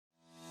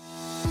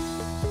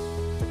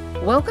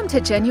Welcome to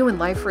Genuine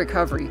Life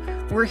Recovery.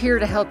 We're here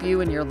to help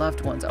you and your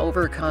loved ones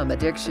overcome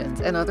addictions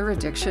and other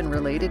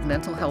addiction-related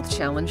mental health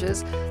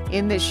challenges.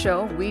 In this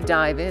show, we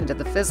dive into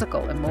the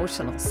physical,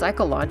 emotional,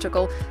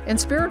 psychological, and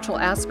spiritual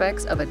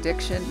aspects of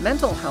addiction,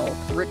 mental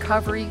health,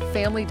 recovery,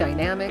 family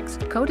dynamics,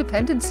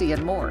 codependency,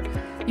 and more.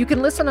 You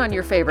can listen on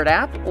your favorite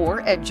app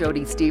or at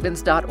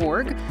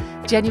jodystevens.org.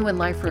 Genuine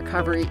Life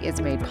Recovery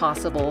is made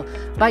possible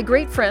by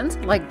great friends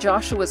like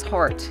Joshua's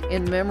Heart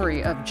in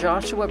memory of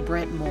Joshua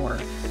Brent Moore,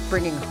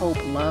 bringing hope,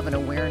 love, and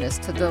awareness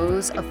to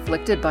those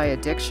afflicted by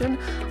addiction,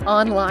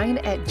 online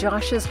at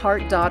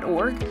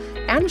joshsheart.org,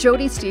 and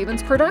Jody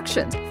Stevens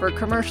Productions for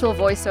commercial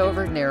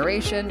voiceover,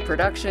 narration,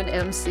 production,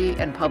 MC,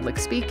 and public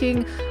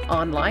speaking,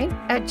 online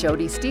at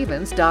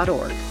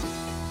jodystevens.org.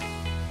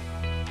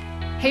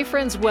 Hey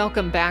friends,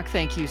 welcome back.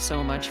 Thank you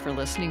so much for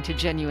listening to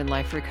Genuine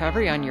Life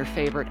Recovery on your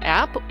favorite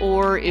app,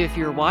 or if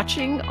you're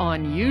watching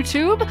on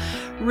YouTube,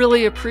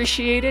 really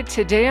appreciate it.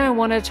 Today I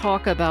want to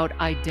talk about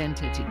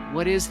identity.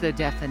 What is the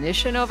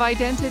definition of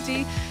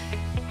identity?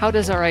 How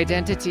does our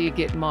identity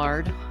get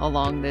marred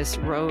along this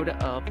road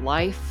of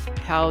life?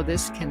 How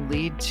this can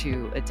lead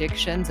to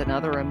addictions and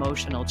other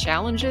emotional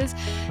challenges?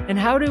 And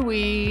how do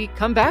we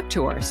come back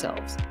to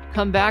ourselves?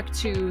 Come back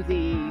to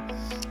the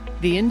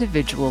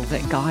individual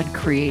that God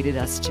created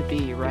us to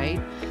be, right?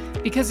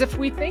 Because if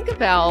we think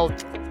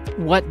about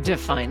what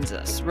defines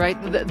us, right?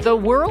 The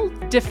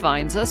world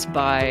defines us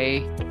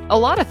by a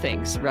lot of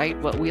things, right?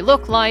 What we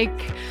look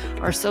like,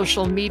 our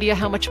social media,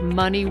 how much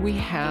money we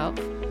have,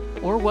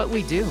 or what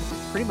we do.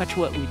 Pretty much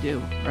what we do,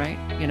 right?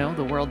 You know,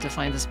 the world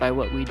defines us by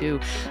what we do,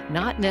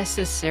 not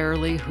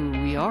necessarily who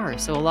we are.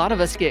 So a lot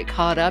of us get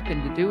caught up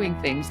into doing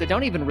things that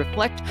don't even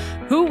reflect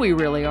who we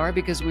really are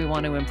because we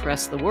want to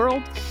impress the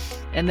world.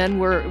 And then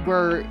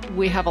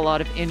we have a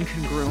lot of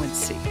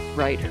incongruency,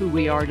 right? Who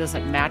we are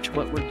doesn't match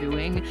what we're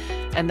doing.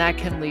 And that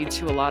can lead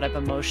to a lot of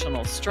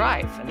emotional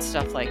strife and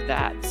stuff like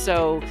that.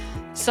 So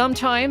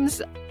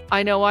sometimes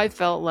I know I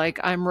felt like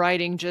I'm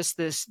riding just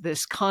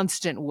this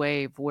constant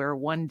wave where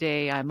one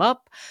day I'm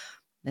up,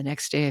 the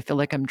next day I feel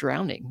like I'm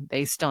drowning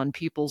based on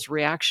people's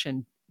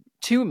reaction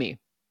to me.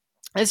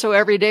 And so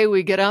every day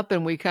we get up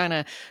and we kind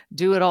of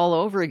do it all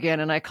over again.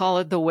 And I call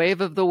it the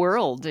wave of the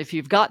world. If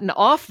you've gotten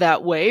off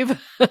that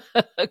wave,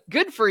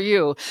 good for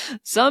you.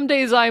 Some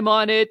days I'm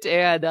on it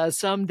and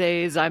some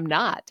days I'm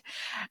not.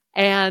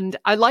 And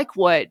I like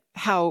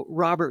how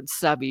Robert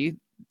Subby,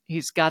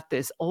 he's got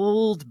this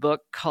old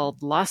book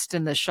called Lost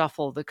in the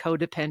Shuffle, The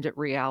Codependent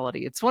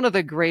Reality. It's one of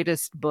the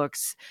greatest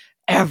books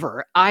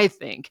ever, I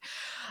think.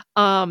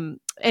 And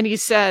he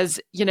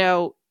says, you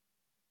know,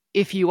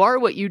 if you are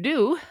what you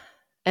do,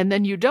 and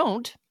then you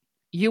don't,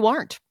 you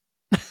aren't,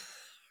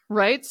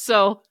 right?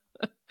 So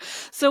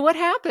what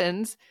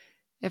happens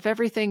if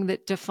everything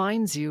that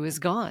defines you is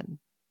gone?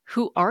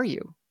 Who are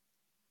you?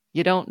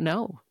 You don't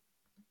know.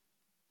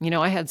 You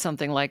know, I had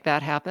something like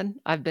that happen.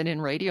 I've been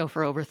in radio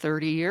for over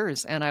 30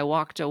 years, and I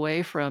walked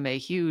away from a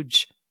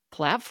huge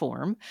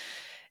platform,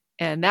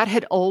 and that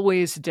had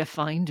always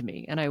defined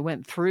me. And I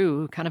went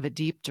through kind of a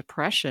deep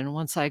depression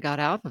once I got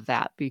out of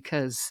that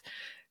because,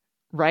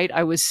 right,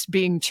 I was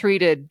being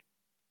treated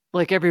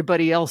like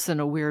everybody else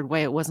in a weird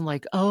way. It wasn't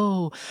like,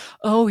 oh,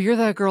 you're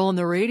that girl on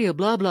the radio,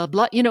 blah, blah,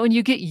 blah. You know, and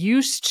you get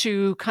used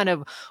to kind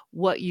of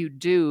what you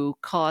do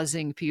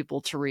causing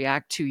people to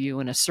react to you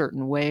in a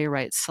certain way,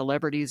 right?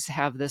 Celebrities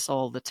have this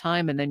all the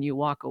time, and then you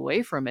walk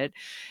away from it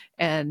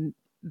and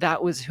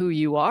that was who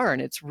you are.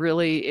 And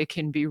it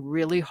can be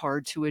really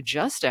hard to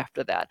adjust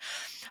after that.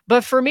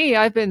 But for me,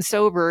 I've been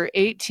sober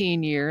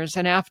 18 years.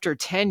 And after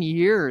 10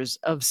 years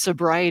of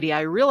sobriety,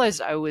 I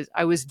realized I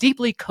was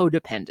deeply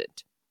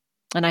codependent.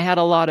 And I had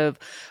a lot of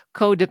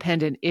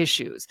codependent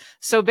issues.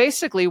 So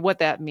basically what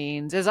that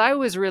means is I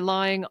was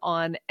relying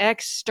on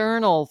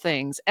external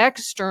things,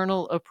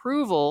 external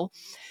approval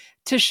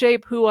to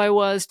shape who I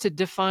was, to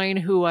define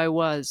who I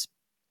was.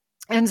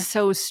 And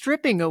so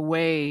stripping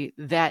away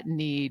that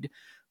need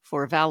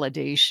for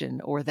validation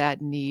or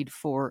that need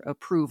for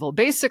approval,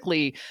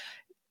 basically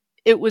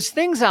it was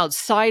things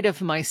outside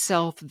of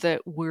myself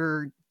that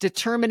were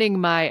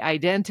determining my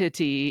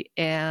identity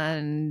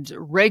and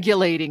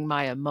regulating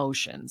my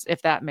emotions,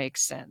 if that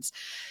makes sense.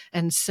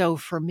 And so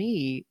for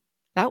me,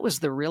 that was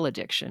the real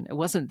addiction. It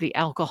wasn't the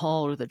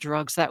alcohol or the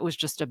drugs. That was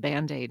just a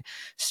Band-Aid.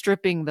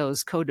 Stripping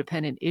those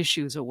codependent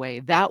issues away,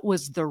 that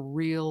was the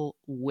real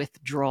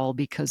withdrawal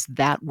because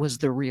that was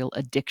the real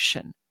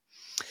addiction.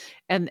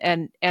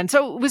 And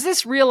so it was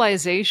this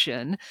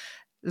realization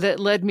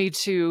that led me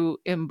to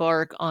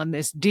embark on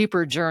this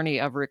deeper journey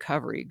of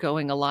recovery,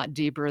 going a lot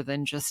deeper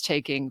than just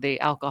taking the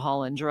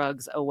alcohol and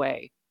drugs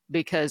away.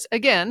 Because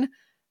again,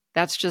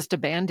 that's just a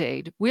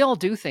Band-Aid. We all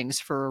do things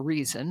for a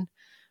reason.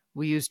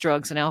 We use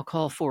drugs and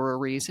alcohol for a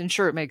reason.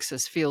 Sure, it makes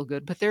us feel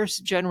good, but there's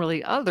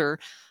generally other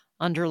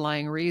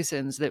underlying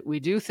reasons that we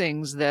do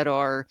things that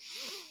are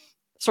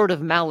sort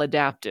of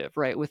maladaptive,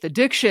 right? With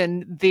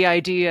addiction, the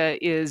idea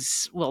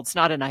is, well, it's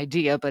not an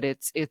idea, but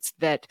it's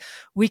that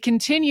we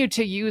continue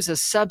to use a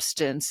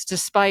substance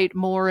despite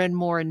more and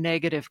more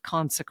negative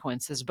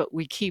consequences, but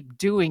we keep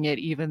doing it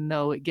even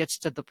though it gets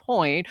to the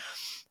point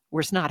where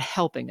it's not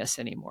helping us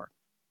anymore.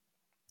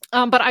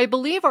 But I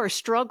believe our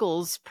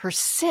struggles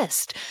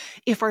persist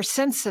if our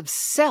sense of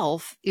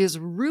self is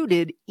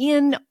rooted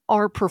in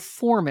our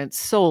performance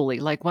solely.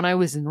 Like when I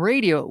was in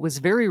radio, it was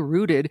very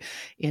rooted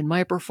in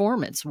my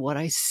performance, what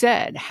I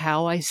said,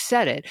 how I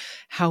said it,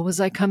 how was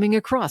I coming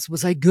across?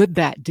 Was I good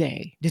that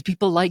day? Did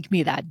people like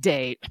me that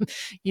day?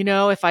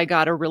 If I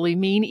got a really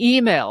mean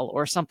email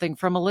or something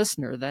from a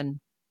listener, then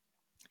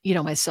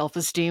my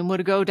self-esteem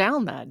would go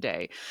down that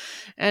day.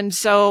 And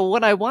so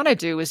what I want to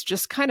do is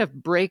just kind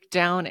of break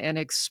down and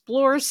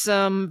explore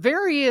some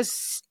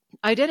various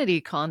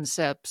identity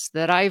concepts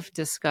that I've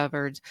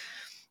discovered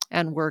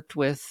and worked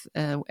with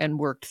and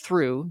worked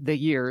through the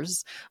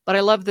years. But I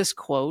love this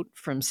quote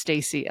from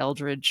Stacey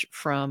Eldridge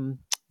from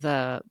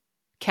the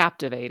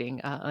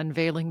captivating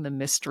Unveiling the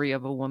Mystery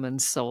of a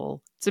Woman's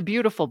Soul. It's a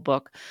beautiful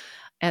book.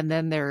 And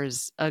then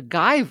there's a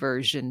guy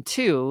version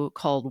too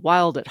called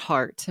Wild at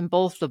Heart. And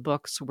both the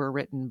books were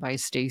written by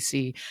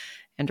Stacey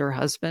and her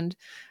husband.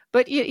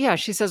 But yeah,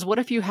 she says, what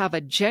if you have a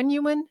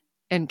genuine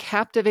and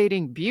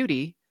captivating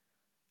beauty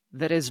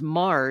that is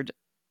marred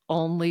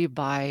only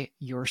by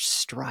your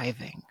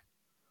striving?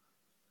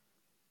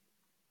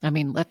 I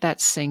mean, let that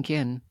sink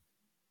in.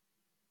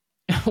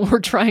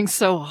 We're trying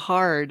so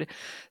hard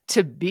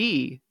to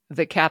be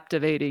the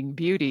captivating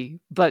beauty,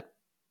 but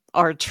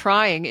our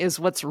trying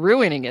is what's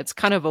ruining it. It's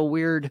kind of a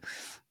weird,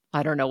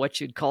 I don't know what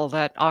you'd call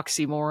that,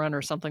 oxymoron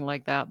or something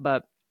like that.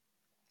 But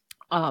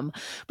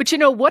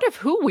what if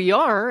who we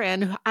are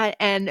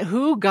and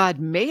who God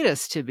made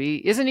us to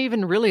be isn't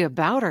even really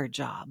about our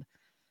job?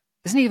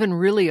 Isn't even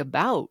really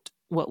about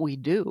what we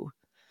do?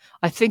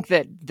 I think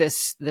that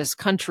this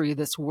country,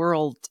 this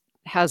world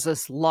has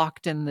us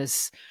locked in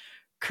this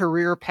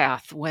career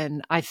path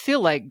when I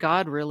feel like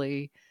God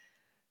really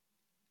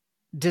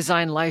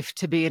designed life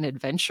to be an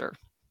adventure,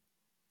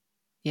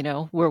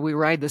 where we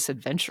ride this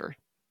adventure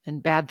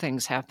and bad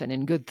things happen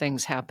and good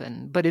things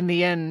happen. But in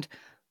the end,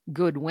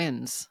 good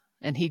wins.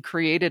 And he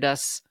created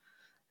us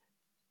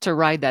to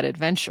ride that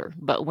adventure.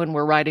 But when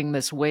we're riding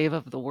this wave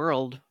of the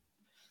world,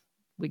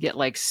 we get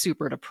like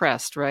super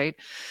depressed, right?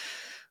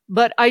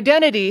 But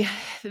identity,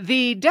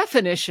 the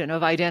definition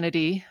of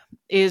identity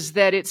is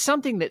that it's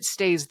something that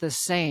stays the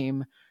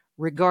same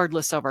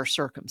regardless of our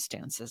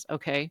circumstances,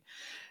 okay?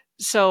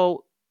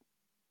 So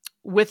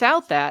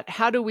without that,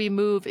 how do we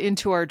move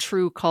into our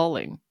true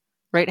calling,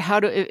 right?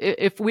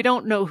 If we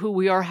don't know who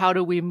we are, how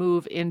do we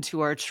move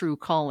into our true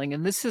calling?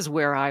 And this is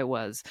where I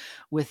was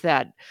with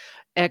that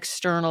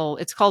external,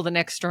 it's called an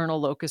external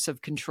locus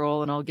of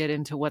control, and I'll get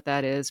into what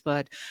that is.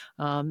 But,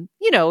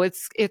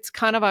 it's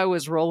kind of, I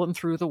was rolling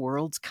through the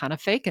world, kind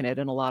of faking it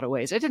in a lot of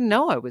ways. I didn't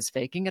know I was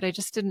faking it. I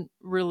just didn't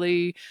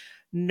really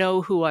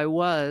know who I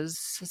was.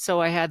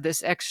 So I had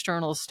this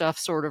external stuff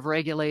sort of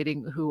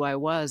regulating who I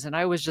was. And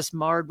I was just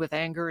marred with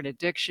anger and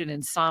addiction,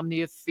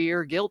 insomnia,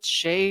 fear, guilt,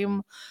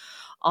 shame,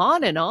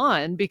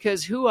 on,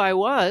 because who I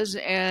was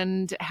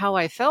and how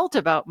I felt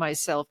about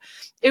myself,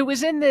 it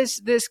was in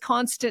this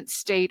constant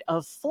state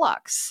of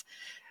flux,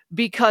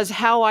 because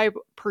how I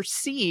was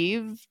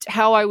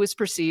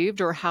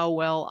perceived or how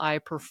well I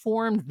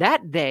performed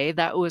that day,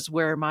 that was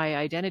where my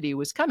identity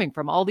was coming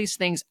from, all these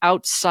things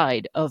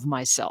outside of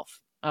myself.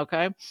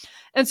 Okay.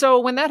 And so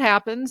when that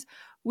happens,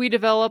 we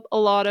develop a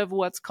lot of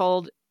what's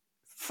called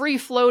free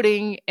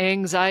floating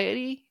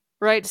anxiety,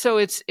 right?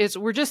 So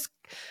we're just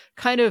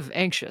kind of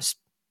anxious,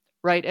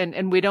 right?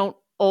 And we don't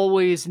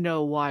always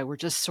know why. We're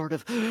just sort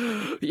of,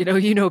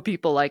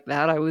 people like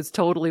that. I was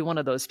totally one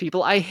of those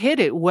people. I hid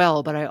it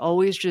well, but I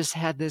always just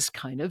had this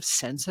kind of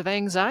sense of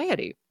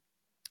anxiety.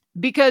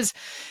 Because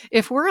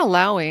if we're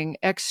allowing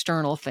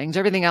external things,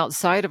 everything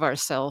outside of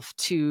ourselves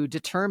to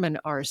determine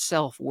our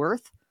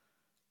self-worth,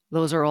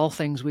 those are all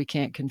things we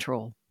can't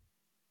control.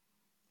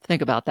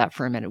 Think about that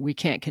for a minute. We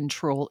can't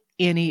control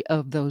any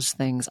of those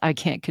things. I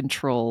can't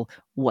control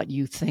what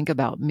you think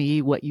about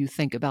me, what you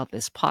think about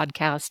this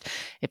podcast.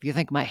 If you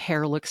think my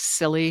hair looks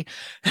silly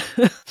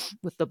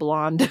with the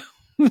blonde,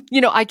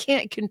 I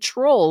can't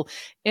control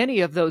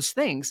any of those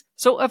things.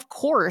 So of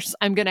course,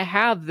 I'm going to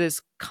have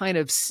this kind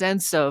of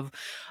sense of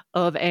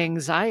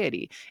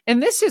anxiety.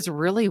 And this is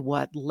really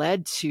what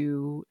led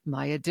to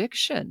my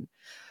addiction,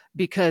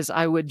 because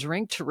I would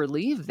drink to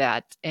relieve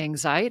that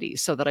anxiety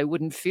so that I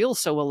wouldn't feel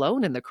so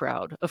alone in the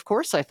crowd. Of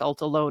course, I felt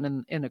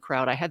alone in a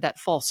crowd. I had that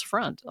false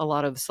front. A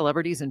lot of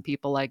celebrities and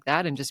people like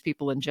that, and just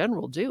people in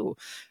general, do.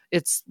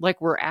 It's like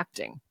we're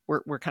acting.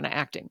 We're kind of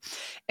acting.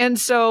 And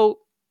so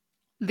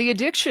the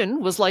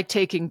addiction was like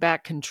taking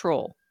back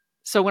control.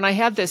 So when I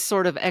had this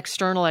sort of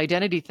external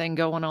identity thing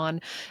going on,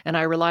 and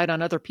I relied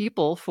on other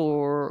people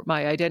for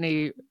my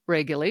identity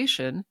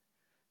regulation,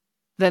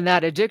 then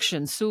that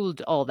addiction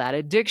soothed all that.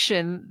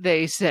 Addiction,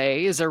 they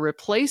say, is a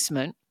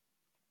replacement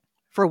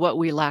for what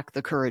we lack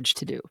the courage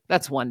to do.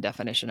 That's one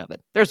definition of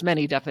it. There's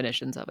many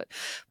definitions of it.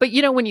 But,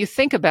 when you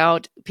think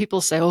about,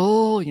 people say,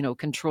 oh,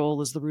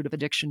 control is the root of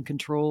addiction.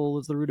 Control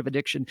is the root of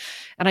addiction.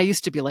 And I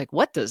used to be like,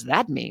 what does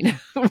that mean?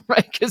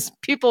 Right? Because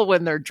people,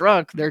 when they're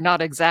drunk, they're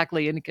not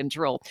exactly in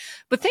control.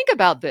 But think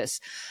about this.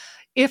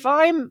 If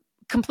I'm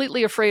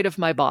completely afraid of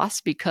my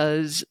boss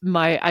because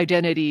my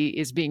identity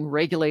is being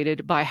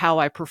regulated by how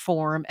I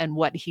perform and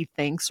what he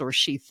thinks or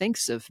she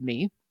thinks of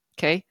me,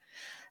 okay,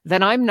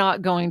 then I'm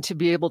not going to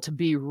be able to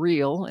be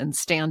real and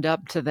stand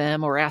up to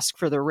them or ask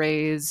for the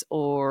raise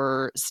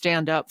or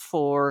stand up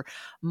for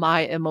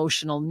my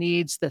emotional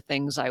needs, the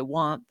things I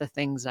want, the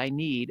things I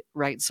need,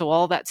 right? So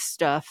all that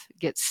stuff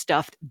gets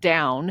stuffed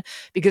down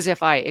because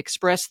if I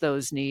express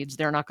those needs,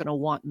 they're not going to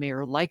want me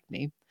or like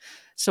me.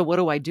 So what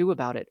do I do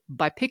about it?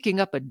 By picking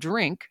up a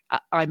drink,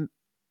 I'm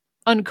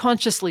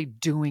unconsciously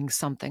doing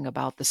something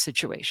about the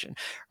situation,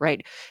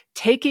 right?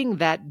 Taking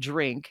that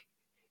drink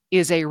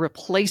is a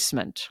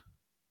replacement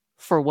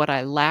for what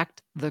I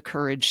lacked the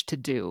courage to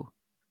do.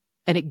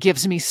 And it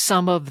gives me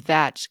some of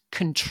that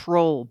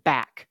control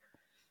back.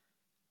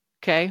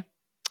 Okay.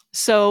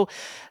 So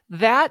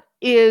that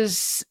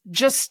is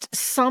just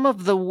some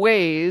of the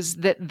ways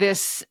that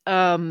this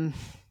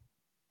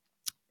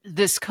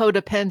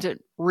codependent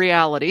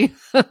reality,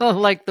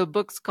 like the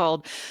book's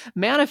called,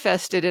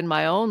 manifested in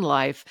my own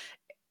life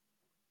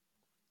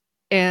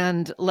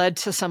and led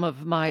to some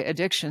of my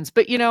addictions.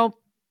 But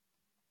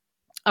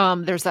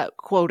there's that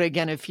quote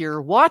again, if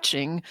you're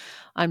watching,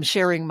 I'm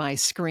sharing my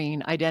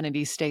screen,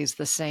 identity stays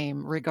the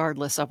same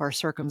regardless of our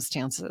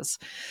circumstances.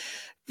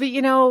 But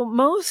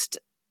most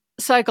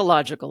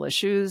psychological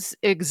issues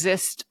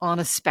exist on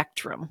a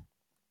spectrum.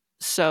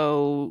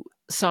 So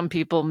some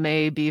people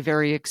may be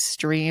very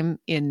extreme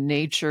in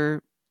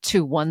nature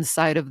to one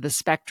side of the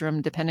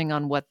spectrum, depending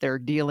on what they're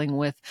dealing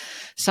with.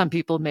 Some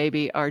people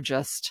maybe are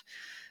just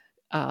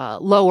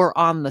lower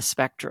on the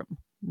spectrum.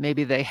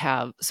 Maybe they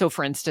have, so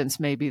for instance,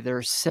 maybe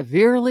they're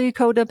severely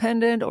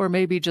codependent, or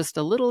maybe just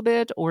a little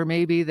bit, or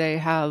maybe they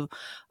have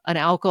an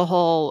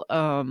alcohol,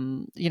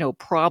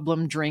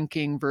 problem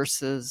drinking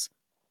versus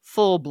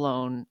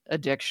full-blown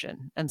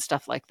addiction and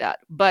stuff like that.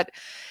 But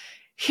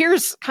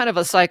here's kind of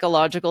a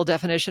psychological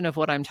definition of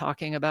what I'm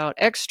talking about.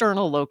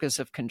 External locus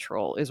of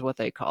control is what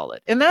they call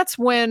it. And that's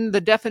when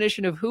the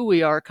definition of who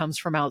we are comes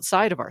from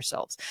outside of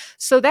ourselves.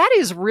 So that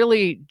is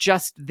really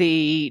just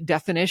the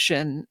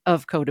definition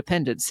of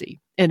codependency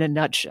in a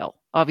nutshell.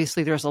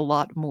 Obviously, there's a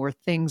lot more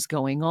things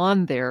going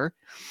on there.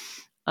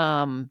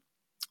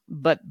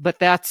 But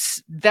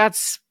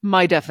that's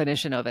my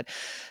definition of it.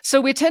 So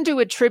we tend to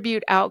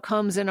attribute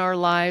outcomes in our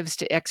lives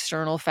to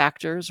external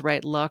factors,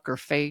 right? Luck or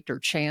fate or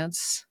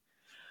chance.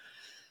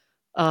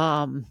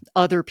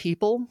 Other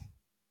people,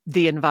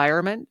 the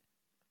environment,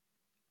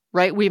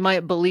 right? We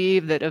might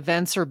believe that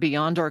events are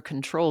beyond our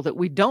control, that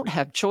we don't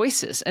have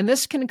choices. And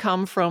this can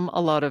come from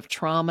a lot of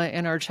trauma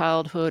in our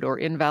childhood or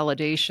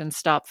invalidation.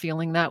 Stop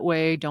feeling that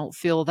way. Don't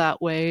feel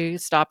that way.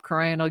 Stop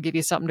crying. I'll give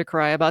you something to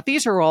cry about.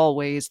 These are all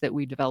ways that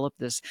we develop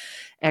this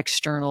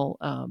external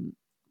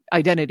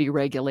identity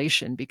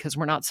regulation, because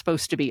we're not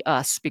supposed to be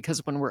us,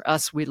 because when we're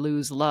us, we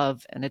lose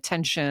love and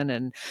attention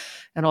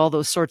and all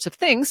those sorts of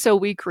things. So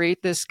we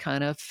create this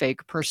kind of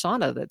fake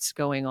persona that's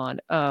going on.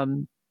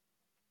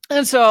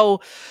 And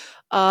so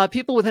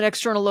people with an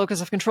external locus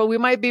of control, we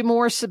might be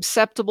more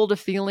susceptible to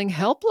feeling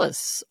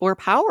helpless or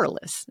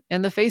powerless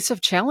in the face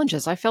of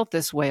challenges. I felt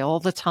this way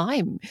all the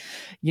time.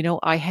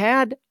 I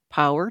had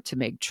power to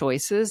make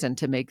choices and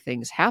to make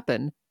things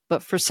happen,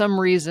 but for some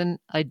reason,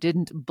 I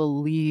didn't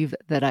believe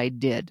that I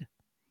did.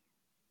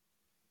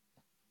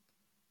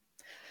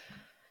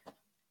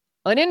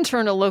 An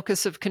internal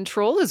locus of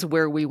control is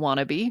where we want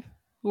to be.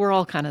 We're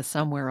all kind of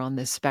somewhere on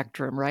this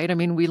spectrum, right? I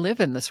mean, we live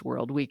in this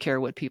world. We care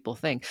what people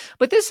think.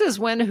 But this is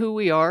when who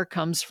we are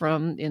comes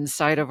from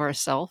inside of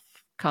ourselves,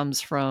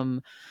 comes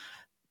from,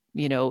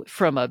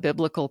 from a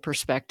biblical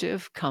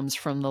perspective, comes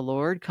from the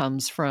Lord,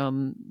 comes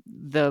from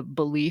the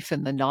belief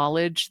and the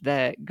knowledge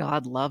that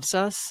God loves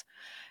us,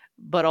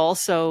 but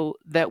also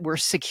that we're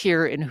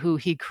secure in who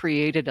he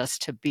created us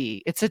to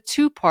be. It's a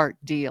two-part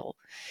deal.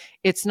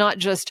 It's not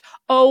just,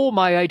 oh,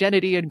 my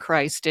identity in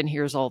Christ, and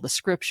here's all the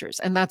scriptures.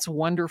 And that's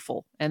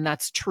wonderful, and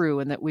that's true,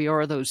 and that we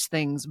are those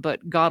things.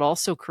 But God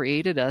also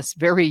created us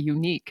very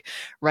unique,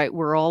 right?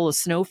 We're all a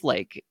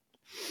snowflake.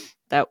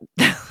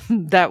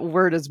 That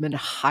word has been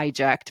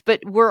hijacked, but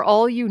we're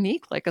all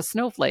unique like a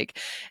snowflake.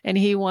 And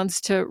he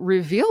wants to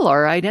reveal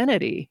our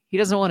identity. He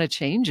doesn't want to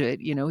change it.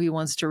 He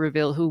wants to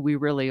reveal who we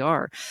really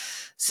are.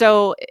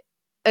 So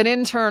an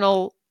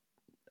internal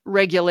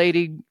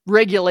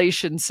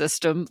regulation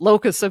system,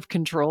 locus of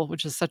control,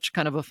 which is such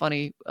kind of a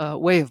funny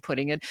way of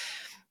putting it.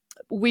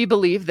 We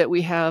believe that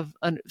we have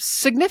a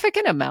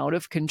significant amount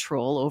of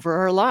control over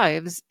our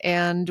lives,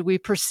 and we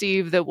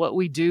perceive that what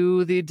we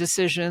do, the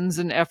decisions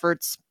and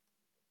efforts,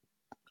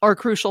 are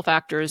crucial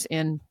factors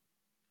in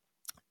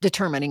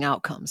determining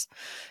outcomes.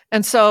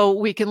 And so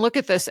we can look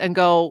at this and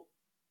go,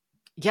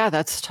 yeah,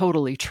 that's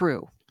totally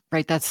true,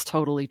 right? That's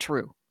totally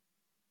true.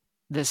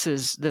 This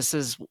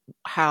is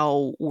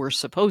how we're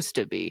supposed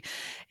to be.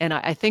 And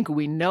I think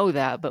we know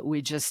that, but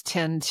we just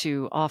tend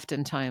to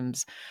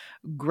oftentimes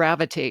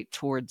gravitate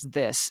towards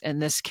this.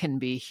 And this can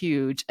be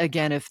huge.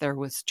 Again, if there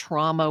was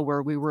trauma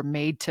where we were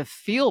made to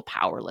feel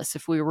powerless,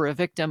 if we were a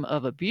victim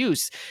of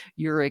abuse,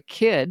 you're a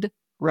kid,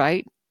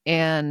 right?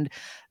 And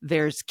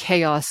there's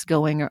chaos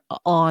going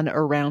on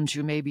around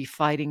you, maybe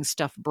fighting,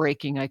 stuff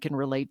breaking. I can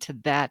relate to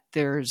that.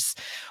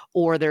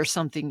 Or there's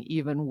something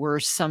even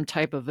worse, some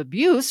type of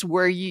abuse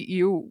where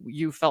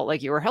you felt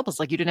like you were helpless,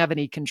 like you didn't have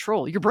any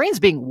control. Your brain's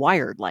being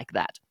wired like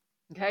that.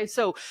 Okay,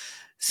 so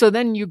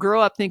then you grow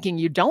up thinking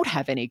you don't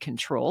have any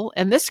control,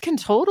 and this can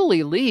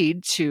totally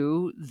lead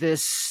to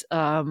this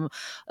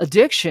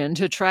addiction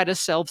to try to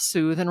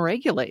self-soothe and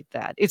regulate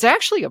that. It's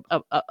actually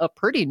a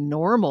pretty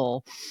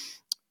normal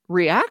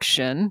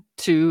reaction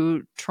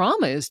to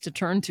trauma is to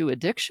turn to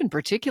addiction,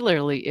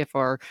 particularly if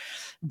our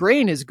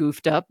brain is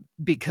goofed up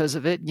because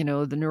of it. You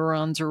know, the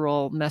neurons are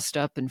all messed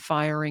up and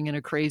firing in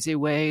a crazy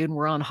way, and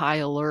we're on high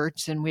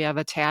alert and we have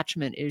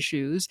attachment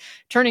issues.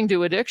 Turning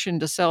to addiction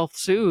to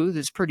self-soothe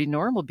is pretty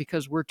normal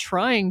because we're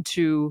trying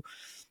to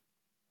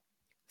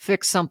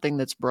fix something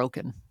that's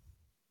broken.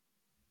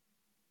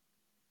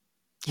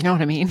 You know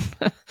what I mean?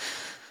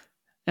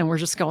 And we're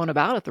just going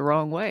about it the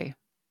wrong way.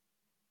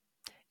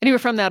 Anyway,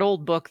 from that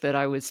old book that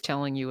I was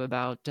telling you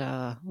about,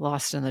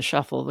 Lost in the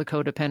Shuffle, The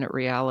Codependent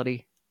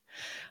Reality.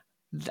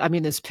 I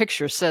mean, this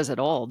picture says it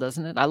all,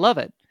 doesn't it? I love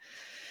it.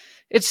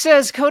 It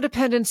says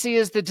codependency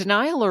is the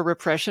denial or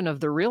repression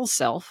of the real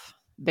self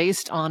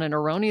based on an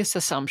erroneous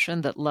assumption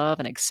that love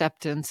and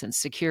acceptance and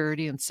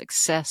security and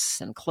success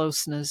and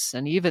closeness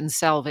and even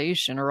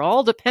salvation are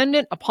all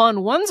dependent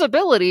upon one's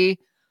ability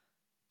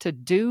to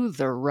do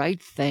the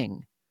right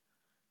thing.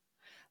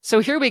 So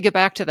here we get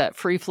back to that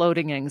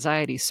free-floating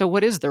anxiety. So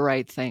what is the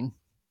right thing?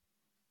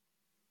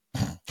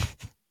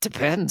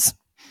 Depends.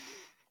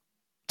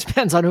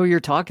 Depends on who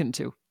you're talking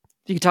to.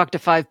 If you talk to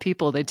 5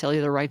 people, they tell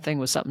you the right thing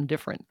was something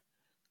different.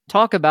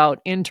 Talk about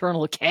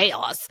internal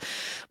chaos.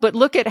 But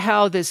look at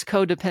how this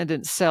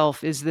codependent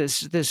self is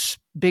this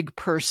big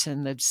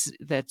person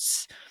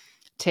that's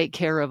take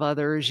care of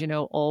others, you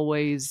know,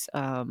 always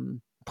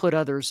put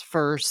others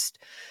first,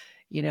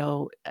 you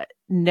know,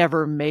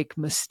 never make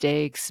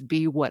mistakes,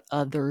 be what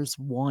others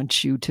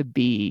want you to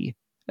be.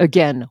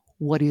 Again,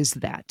 what is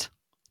that?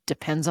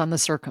 Depends on the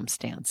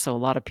circumstance. So a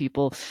lot of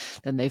people,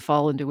 then they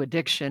fall into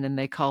addiction and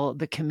they call it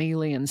the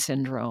chameleon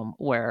syndrome,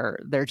 where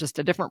they're just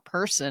a different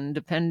person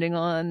depending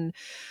on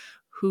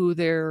who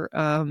they're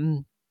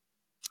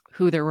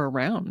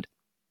around.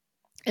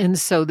 And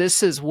so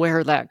this is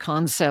where that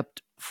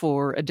concept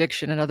for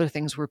addiction and other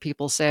things where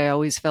people say, I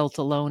always felt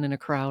alone in a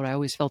crowd. I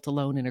always felt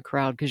alone in a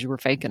crowd because you were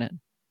faking it,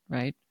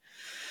 right?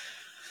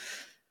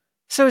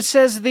 So it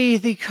says the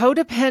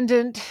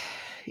codependent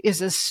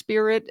is a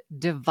spirit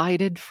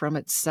divided from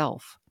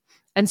itself.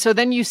 And so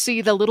then you see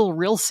the little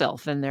real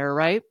self in there,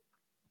 right?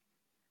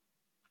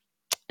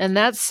 And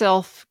that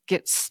self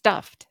gets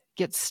stuffed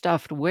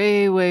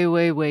way, way,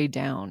 way, way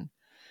down.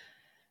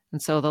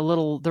 And so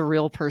the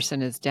real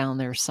person is down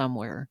there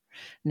somewhere.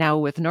 Now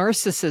with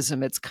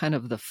narcissism, it's kind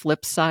of the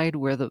flip side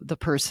where the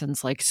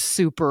person's like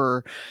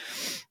super,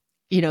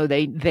 you know,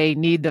 they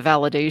need the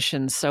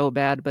validation so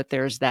bad, but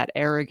there's that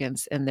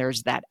arrogance and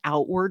there's that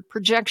outward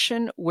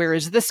projection.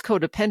 Whereas this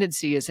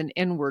codependency is an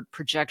inward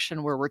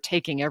projection where we're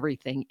taking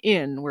everything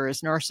in, whereas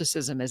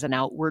narcissism is an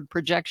outward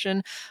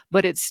projection,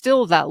 but it's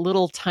still that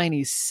little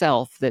tiny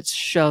self that's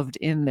shoved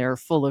in there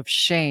full of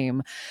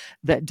shame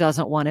that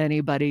doesn't want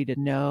anybody to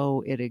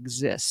know it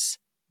exists.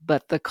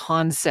 But the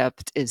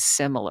concept is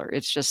similar.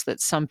 It's just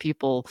that some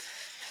people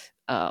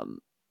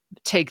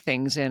take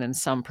things in and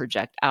some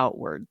project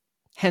outward.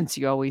 Hence,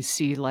 you always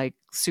see like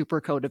super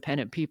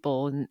codependent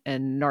people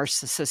and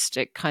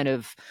narcissistic kind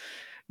of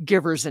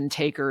givers and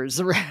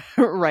takers,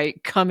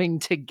 right, coming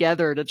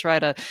together to try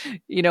to,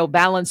 you know,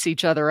 balance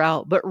each other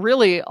out. But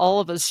really, all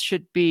of us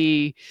should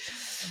be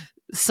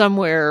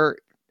somewhere,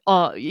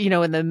 you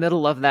know, in the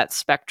middle of that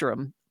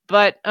spectrum.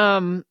 But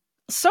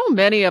so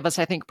many of us,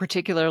 I think,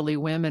 particularly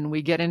women,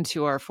 we get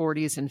into our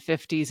 40s and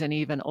 50s and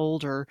even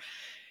older,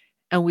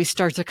 and we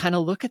start to kind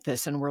of look at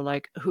this and we're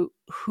like,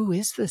 who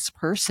is this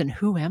person?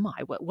 Who am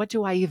I? What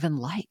do I even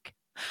like?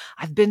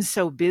 I've been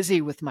so busy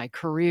with my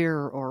career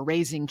or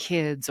raising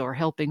kids or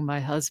helping my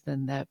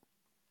husband that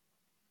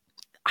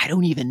I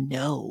don't even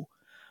know,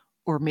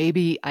 or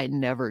maybe I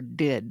never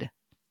did.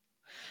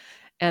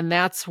 And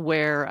that's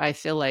where I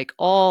feel like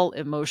all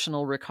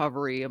emotional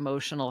recovery,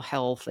 emotional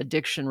health,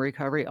 addiction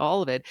recovery,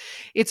 all of it,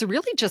 it's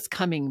really just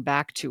coming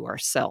back to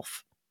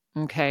ourself.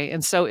 Okay.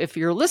 And so if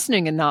you're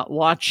listening and not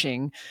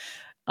watching,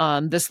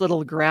 this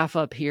little graph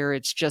up here,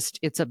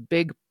 it's a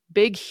big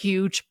big,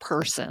 huge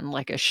person,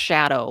 like a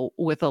shadow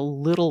with a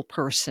little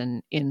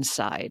person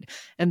inside.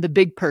 And the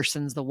big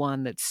person's the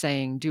one that's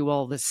saying, do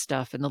all this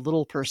stuff. And the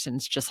little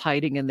person's just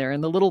hiding in there.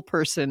 And the little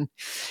person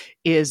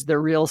is the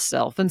real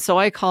self. And so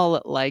I call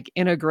it like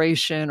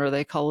integration, or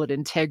they call it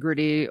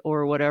integrity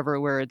or whatever,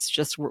 where it's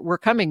just, we're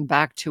coming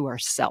back to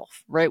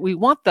ourself, right? We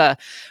want the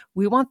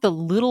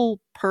little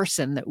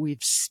person that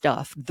we've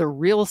stuffed, the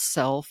real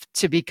self,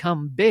 to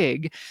become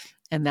big,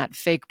 and that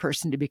fake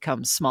person to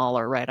become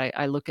smaller, right?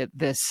 I look at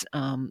this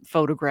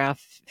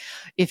photograph.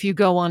 If you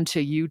go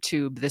onto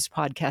YouTube, this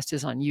podcast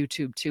is on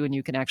YouTube too, and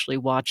you can actually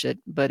watch it.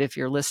 But if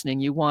you're listening,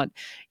 you want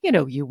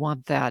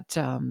that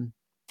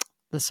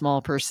the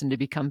small person to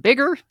become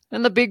bigger,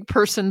 and the big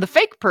person, the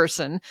fake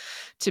person,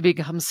 to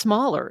become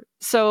smaller.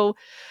 So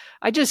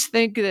I just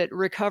think that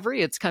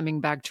recovery, it's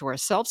coming back to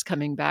ourselves,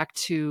 coming back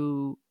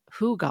to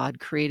who God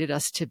created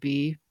us to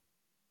be.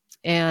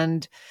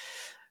 And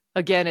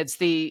again, it's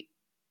the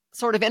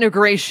sort of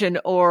integration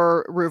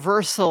or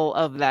reversal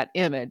of that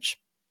image.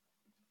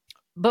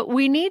 But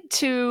we need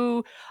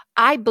to,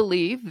 I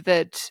believe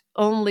that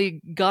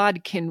only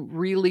God can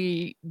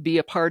really be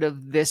a part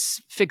of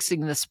this,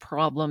 fixing this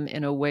problem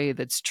in a way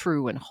that's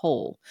true and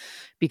whole.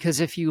 Because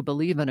if you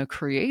believe in a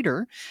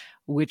creator,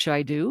 which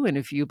I do, and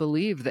if you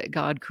believe that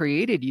God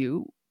created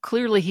you,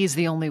 clearly he's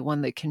the only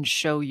one that can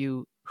show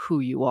you who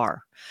you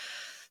are.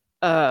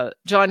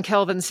 John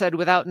Calvin said,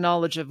 without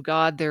knowledge of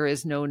God, there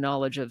is no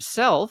knowledge of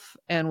self.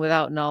 And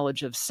without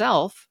knowledge of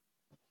self,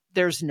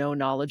 there's no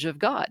knowledge of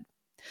God.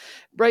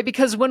 Right?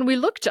 Because when we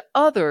look to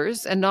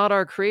others and not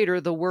our creator,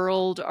 the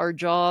world, our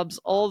jobs,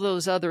 all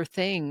those other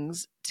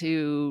things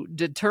to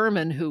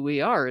determine who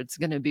we are, it's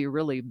going to be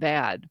really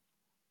bad,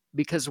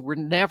 because we're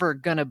never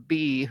going to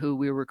be who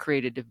we were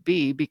created to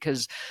be,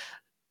 because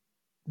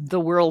the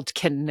world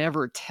can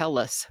never tell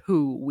us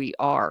who we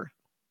are.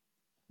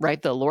 Right?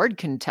 The Lord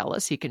can tell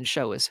us, he can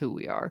show us who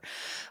we are.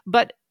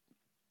 But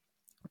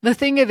the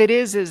thing of it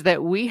is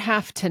that we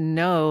have to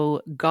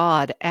know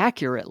God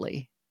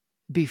accurately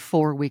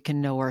before we can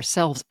know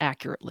ourselves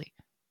accurately,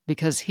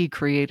 because he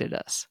created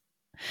us.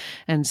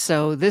 And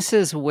so this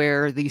is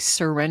where the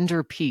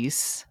surrender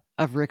piece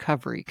of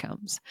recovery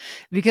comes.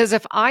 Because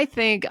if I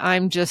think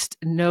I'm just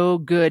no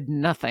good,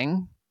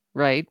 nothing,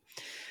 right?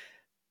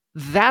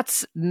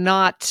 That's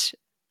not,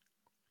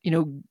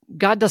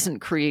 God doesn't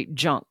create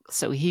junk.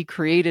 So he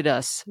created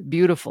us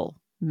beautiful,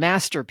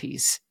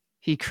 masterpiece.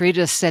 He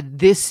created us, said,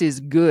 this is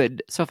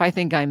good. So if I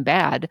think I'm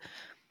bad,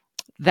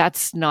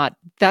 that's not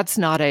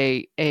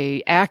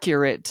a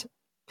accurate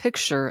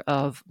picture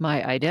of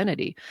my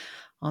identity.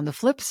 On the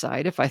flip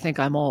side, if I think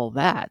I'm all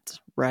that,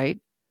 right,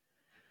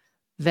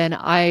 then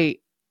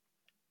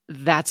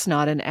that's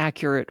not an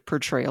accurate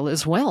portrayal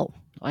as well.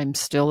 I'm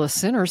still a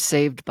sinner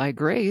saved by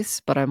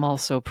grace, but I'm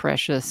also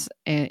precious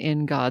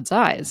in God's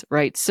eyes,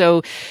 right?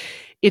 So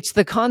it's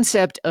the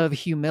concept of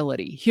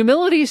humility.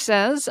 Humility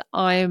says,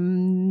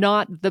 I'm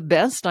not the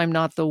best, I'm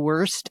not the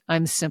worst,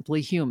 I'm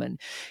simply human.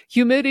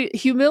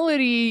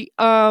 Humility,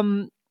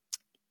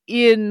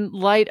 in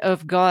light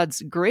of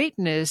God's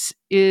greatness,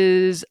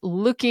 is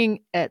looking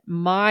at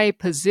my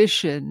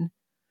position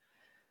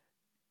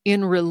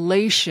in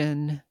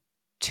relation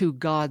to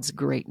God's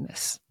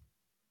greatness.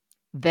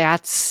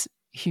 That's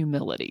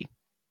humility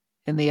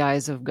in the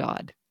eyes of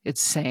God. It's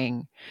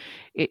saying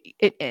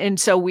it, and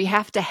so we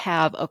have to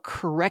have a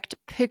correct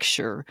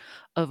picture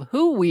of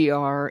who we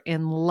are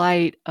in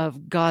light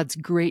of God's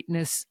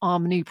greatness,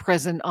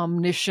 omnipresent,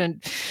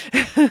 omniscient,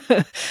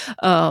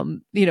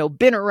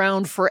 been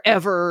around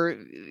forever,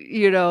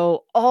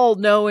 all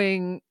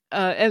knowing,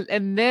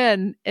 and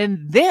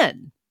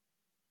then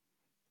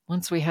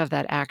once we have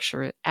that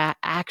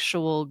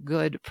actual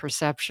good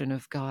perception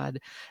of God,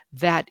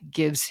 that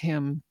gives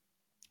him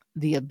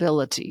the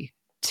ability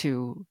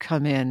to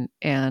come in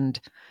and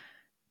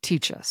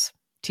teach us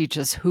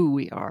who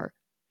we are,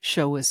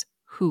 show us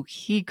who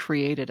he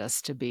created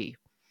us to be.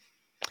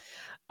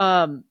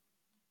 Another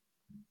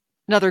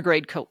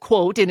great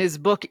quote in his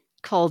book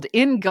called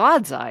In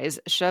God's Eyes,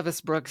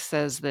 Chevis Brooks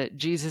says that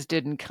Jesus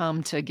didn't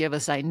come to give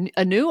us a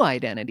new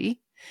identity.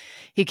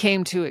 He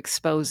came to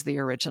expose the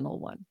original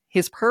one.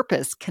 His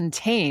purpose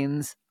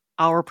contains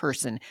our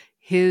person,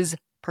 his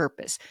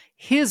purpose,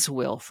 his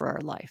will for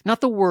our life,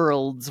 not the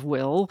world's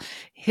will,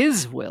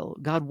 his will.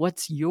 God,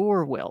 what's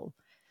your will?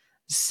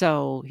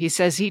 So he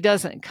says he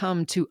doesn't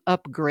come to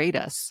upgrade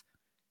us.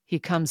 He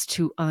comes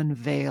to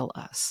unveil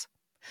us.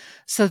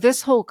 So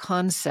this whole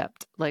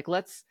concept, like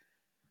let's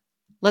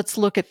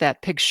look at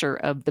that picture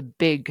of the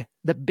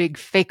big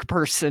fake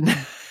person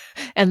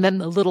and then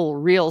the little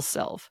real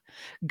self.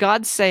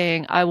 God's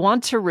saying, I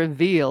want to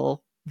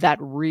reveal that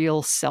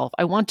real self.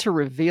 I want to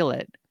reveal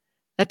it.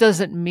 That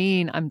doesn't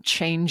mean I'm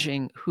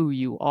changing who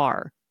you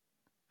are.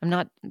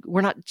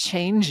 We're not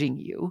changing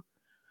you.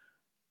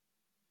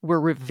 We're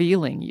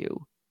revealing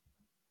you.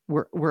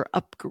 We're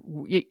up,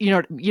 you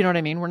know what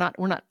I mean? We're not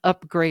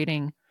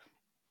upgrading.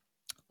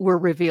 We're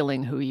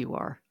revealing who you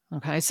are.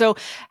 Okay, so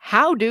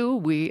how do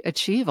we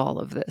achieve all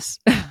of this?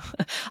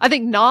 I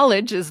think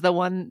knowledge is the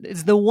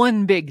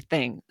one big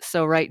thing.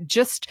 So, right,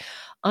 just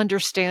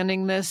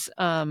understanding this,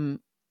 and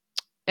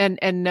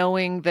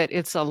knowing that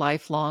it's a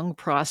lifelong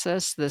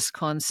process. This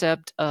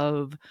concept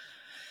of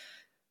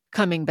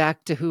coming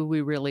back to who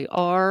we really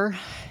are.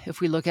 If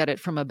we look at it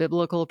from a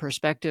biblical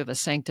perspective, a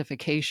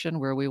sanctification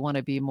where we want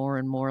to be more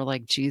and more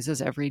like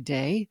Jesus every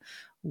day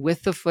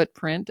with the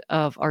footprint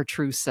of our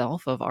true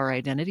self, of our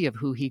identity, of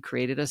who he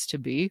created us to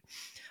be.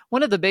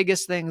 One of the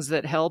biggest things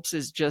that helps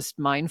is just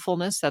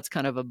mindfulness. That's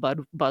kind of a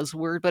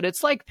buzzword, but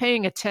it's like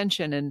paying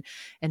attention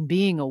and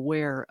being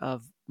aware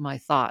of my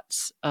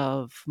thoughts,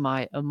 of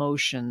my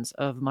emotions,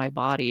 of my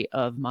body,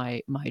 of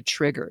my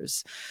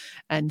triggers.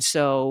 And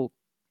so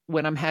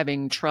when I'm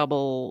having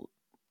trouble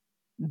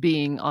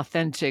being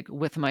authentic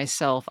with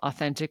myself,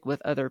 authentic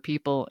with other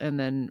people, and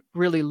then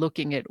really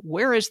looking at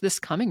where is this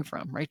coming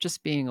from, right?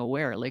 Just being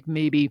aware, like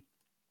maybe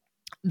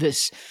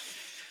this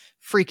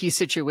freaky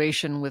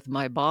situation with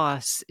my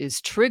boss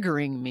is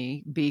triggering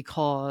me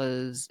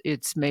because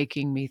it's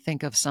making me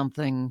think of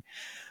something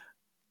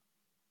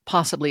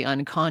possibly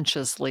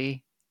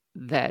unconsciously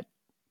that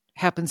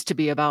happens to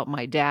be about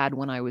my dad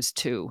when I was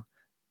 2.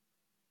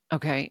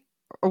 Okay.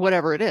 Or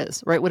whatever it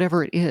is, right?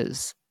 Whatever it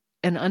is.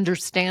 And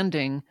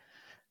understanding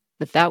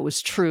that that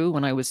was true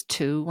when I was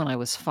 2, when I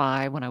was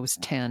 5, when I was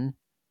 10,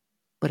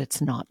 but it's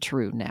not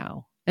true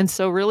now. And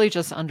so really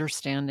just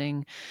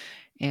understanding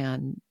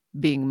and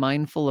being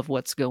mindful of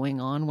what's going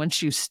on.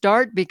 Once you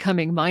start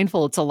becoming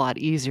mindful, it's a lot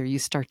easier. You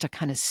start to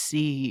kind of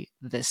see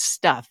this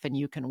stuff and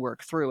you can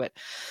work through it.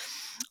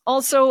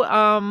 Also,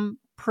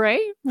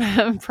 pray,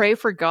 pray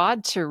for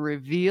God to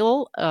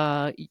reveal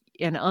and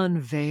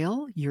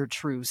unveil your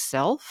true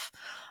self,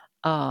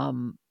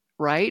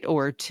 right?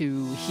 Or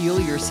to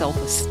heal your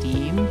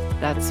self-esteem.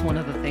 That's one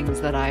of the things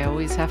that I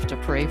always have to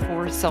pray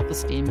for.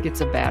 Self-esteem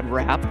gets a bad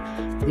rap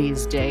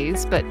these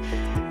days, but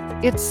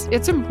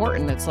it's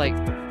important. It's like,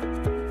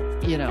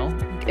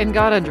 and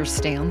God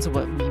understands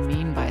what we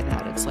mean by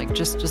that. It's like,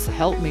 just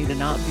help me to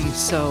not be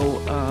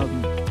so,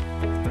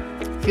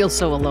 feel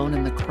so alone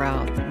in the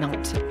crowd,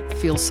 not to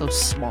feel so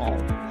small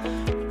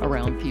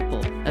around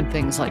people and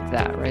things like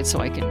that, right?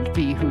 So I can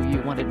be who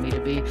you wanted me to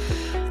be.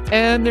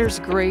 And there's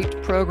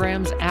great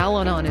programs.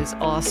 Al-Anon is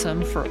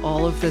awesome for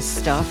all of this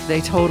stuff.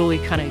 They totally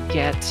kind of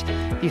get,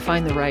 if you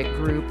find the right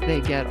group,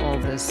 they get all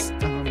this,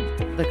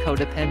 the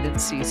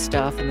codependency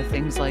stuff and the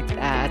things like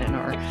that, and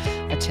our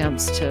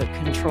attempts to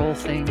control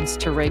things,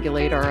 to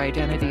regulate our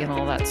identity and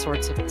all that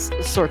sorts of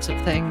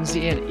things.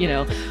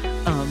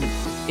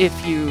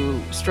 If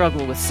you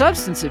struggle with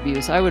substance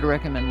abuse, I would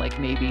recommend like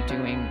maybe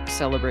doing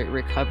Celebrate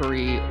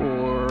Recovery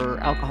or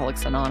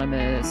Alcoholics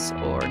Anonymous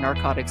or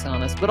Narcotics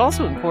Anonymous, but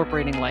also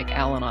incorporating like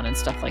Al-Anon and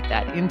stuff like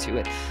that into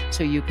it,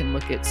 so you can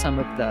look at some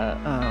of the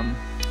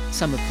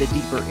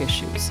deeper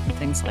issues and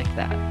things like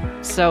that.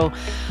 So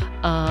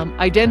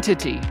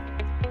identity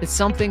is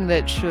something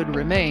that should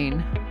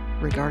remain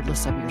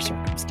regardless of your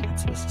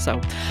circumstances. So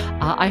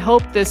I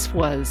hope this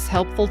was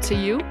helpful to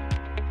you.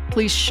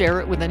 Please share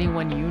it with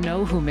anyone you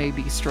know who may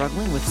be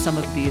struggling with some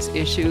of these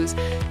issues.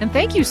 And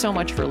thank you so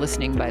much for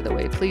listening, by the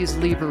way. Please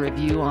leave a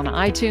review on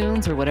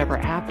iTunes or whatever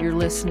app you're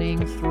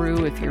listening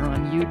through. If you're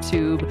on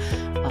YouTube,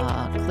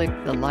 click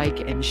the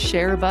like and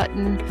share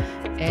button.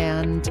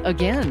 And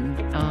again,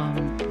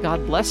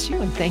 God bless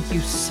you, and thank you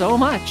so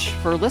much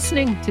for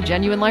listening to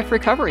Genuine Life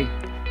Recovery.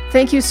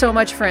 Thank you so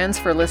much, friends,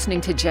 for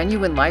listening to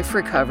Genuine Life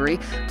Recovery,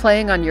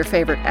 playing on your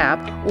favorite app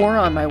or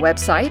on my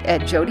website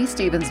at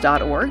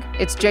jodiestevens.org.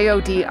 It's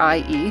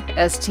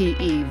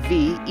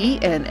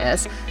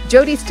JODIESTEVENS,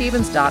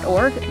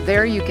 jodiestevens.org.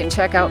 There you can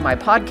check out my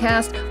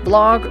podcast,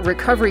 blog,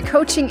 recovery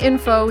coaching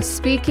info,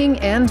 speaking,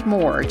 and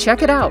more.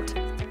 Check it out.